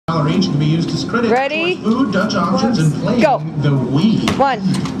reach can be used as credit Ready? towards food, Dutch auctions, and playing Go. the Wii. 1,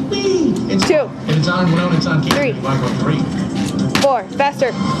 Wii. It's 2. If it's on Winona, it's on Keith. 3. You want to go 3. 4,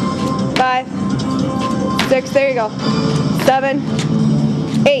 faster. 5, 6, there you go. 7,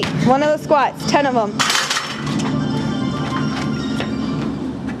 8. One of the squats, 10 of them.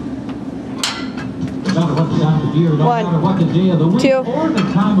 No matter what time of year, no 1, matter what the day of the week 2, or the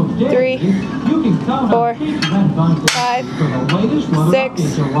time of day, 3, you can count 4, on Keith Van Dyke 5, for the latest weather 6,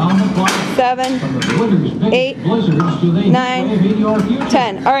 updates around the clock. 7, From the winter's biggest 8, blizzards to the 9, heat wave in your future.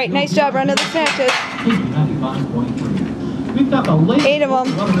 10. All right, nice job. Run to the snatches. Keith 95.3. We've got the latest 8 of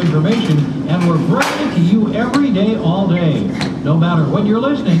them. weather information, and we're bringing it to you every day, all day. No matter when you're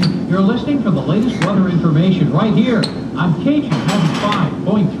listening for the latest weather information right here on KG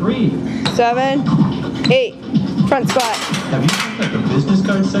 95.3. 7, 8. Front squat. Have you checked out the business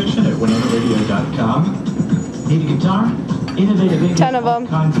card section at WinonaRadio.com? Need a guitar? Innovative 10 of them. all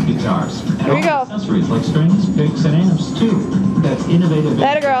kinds of guitars. And Here we all go. accessories like strings, picks, and amps too. That's Innovative.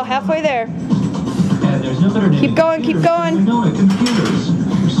 That a girl. Halfway there. And there's no better name Keep going, keep computers than going. Winona Computers.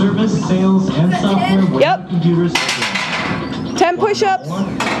 For service, sales, and software. Winona Yep. Computers. 10 push-ups.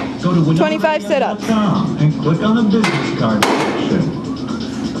 Go to 25 sit-ups. WinonaRadio.com and click on the business card section.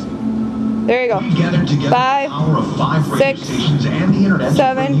 There you go. We gathered together 5, the power of 5 radio 6, stations and the internet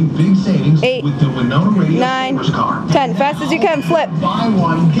 7, to bring you big savings 8, with the Winona Radio 9, Savers Card. 10. Fast as you can. Flip. Buy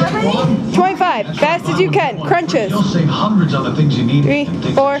one, get one. 25. Fast as you can. Crunches. You'll save hundreds on the things you need. 3, and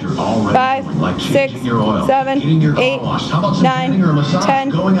things 4, that you're already 5, doing, like 6, changing your oil, 7, getting your car 8, washed. How about some 9, tanning or a massage, 10,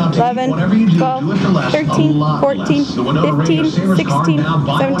 going out to eat, 11, whatever you do, 12, do it for less, 13, a lot 14, less. The Winona Radio 15, Savers Card 16, now,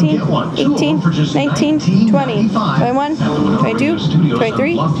 buy one, 17, get one. Two of them 18, for just 19, 20, $19.95 21, at the Winona 22, Radio Studios on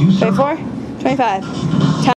 23, Bluffview Circle. 24, 25.